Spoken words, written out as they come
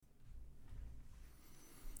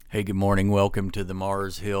Hey, good morning. Welcome to the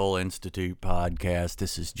Mars Hill Institute podcast.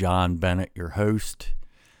 This is John Bennett, your host.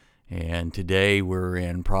 And today we're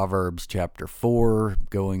in Proverbs chapter 4,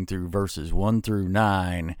 going through verses 1 through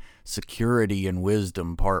 9, Security and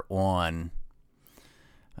Wisdom, part 1.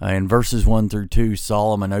 In verses 1 through 2,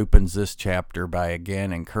 Solomon opens this chapter by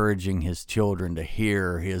again encouraging his children to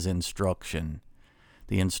hear his instruction.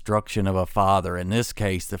 The instruction of a father. In this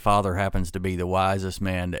case, the father happens to be the wisest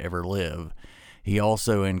man to ever live. He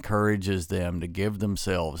also encourages them to give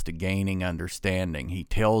themselves to gaining understanding. He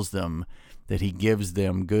tells them that he gives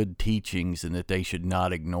them good teachings and that they should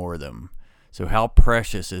not ignore them. So how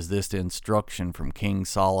precious is this instruction from King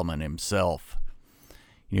Solomon himself?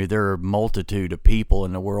 There are a multitude of people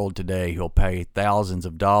in the world today who'll pay thousands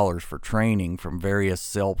of dollars for training from various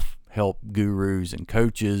self-help gurus and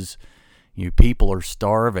coaches. People are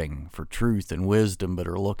starving for truth and wisdom, but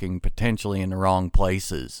are looking potentially in the wrong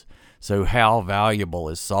places. So how valuable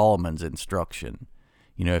is Solomon's instruction?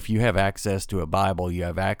 If you have access to a Bible, you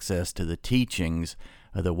have access to the teachings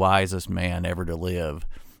of the wisest man ever to live.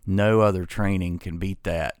 No other training can beat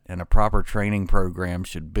that, and a proper training program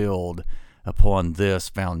should build upon this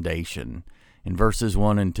foundation. In verses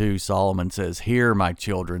 1 and 2, Solomon says, "Hear, my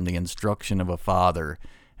children, the instruction of a father,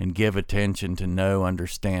 and give attention to know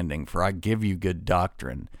understanding, for I give you good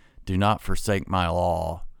doctrine. Do not forsake my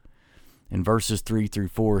law." In verses 3 through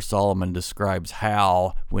 4, Solomon describes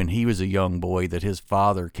how, when he was a young boy, that his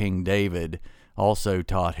father, King David, also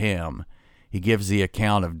taught him. He gives the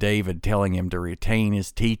account of David telling him to retain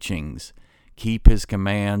his teachings, keep his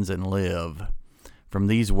commands, and live. From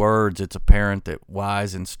these words, it's apparent that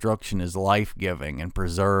wise instruction is life-giving and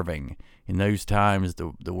preserving. In those times,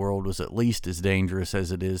 the world was at least as dangerous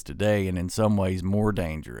as it is today, and in some ways more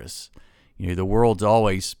dangerous. The world's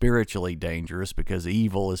always spiritually dangerous because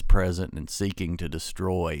evil is present and seeking to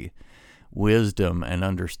destroy. Wisdom and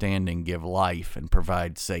understanding give life and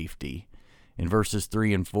provide safety. In verses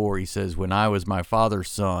 3 and 4, he says, "When I was my father's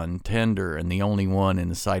son, tender and the only one in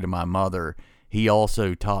the sight of my mother, he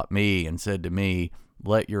also taught me and said to me,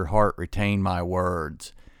 'Let your heart retain my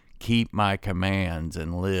words. Keep my commands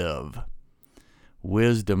and live.'"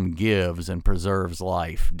 Wisdom gives and preserves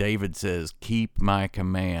life. David says, "Keep my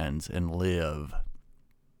commands and live."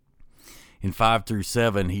 In 5 through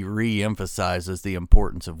 7, he re-emphasizes the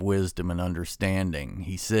importance of wisdom and understanding.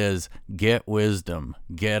 He says, "Get wisdom,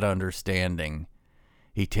 get understanding."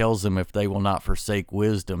 He tells them if they will not forsake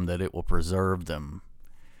wisdom, that it will preserve them.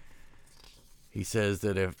 He says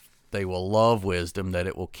that if they will love wisdom, that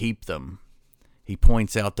it will keep them. He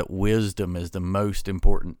points out that wisdom is the most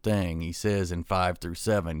important thing. He says in 5 through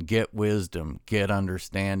 7, "Get wisdom, get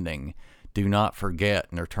understanding. Do not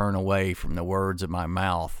forget nor turn away from the words of my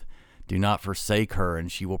mouth. Do not forsake her,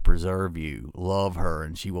 and she will preserve you. Love her,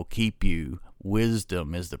 and she will keep you.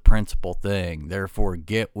 Wisdom is the principal thing. Therefore,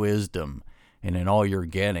 get wisdom, and in all you're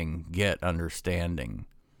getting, get understanding."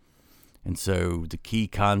 And so the key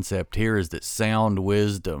concept here is that sound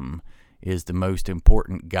wisdom is the most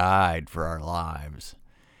important guide for our lives.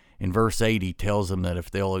 In verse 8, he tells them that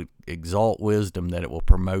if they'll exalt wisdom, that it will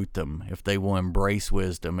promote them. If they will embrace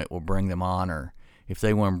wisdom, it will bring them honor. If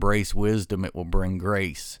they will embrace wisdom, it will bring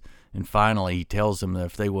grace. And finally, he tells them that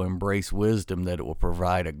if they will embrace wisdom, that it will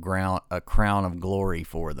provide a crown of glory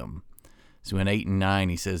for them. So in 8 and 9,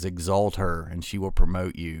 he says, "Exalt her, and she will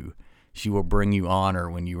promote you. She will bring you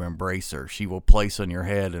honor when you embrace her. She will place on your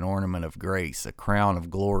head an ornament of grace, a crown of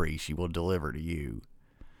glory she will deliver to you."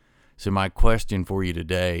 So my question for you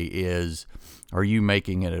today is, are you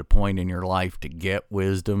making it a point in your life to get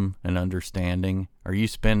wisdom and understanding? Are you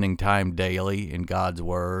spending time daily in God's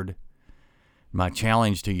Word? My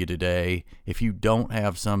challenge to you today, if you don't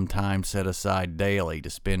have some time set aside daily to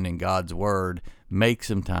spend in God's Word, make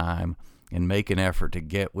some time and make an effort to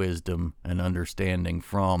get wisdom and understanding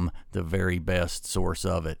from the very best source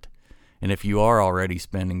of it. And if you are already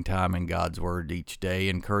spending time in God's Word each day,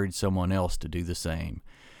 encourage someone else to do the same.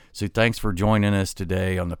 So thanks for joining us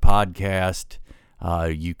today on the podcast.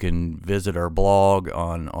 You can visit our blog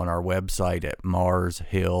on our website at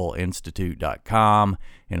marshillinstitute.com,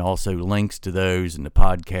 and also links to those in the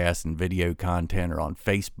podcast and video content are on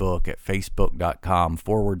Facebook at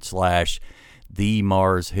facebook.com/The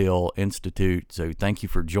Mars Hill Institute. So thank you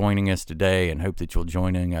for joining us today, and hope that you'll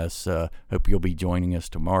hope you'll be joining us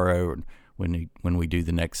tomorrow when we do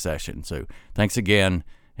the next session. So thanks again,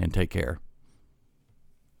 and take care.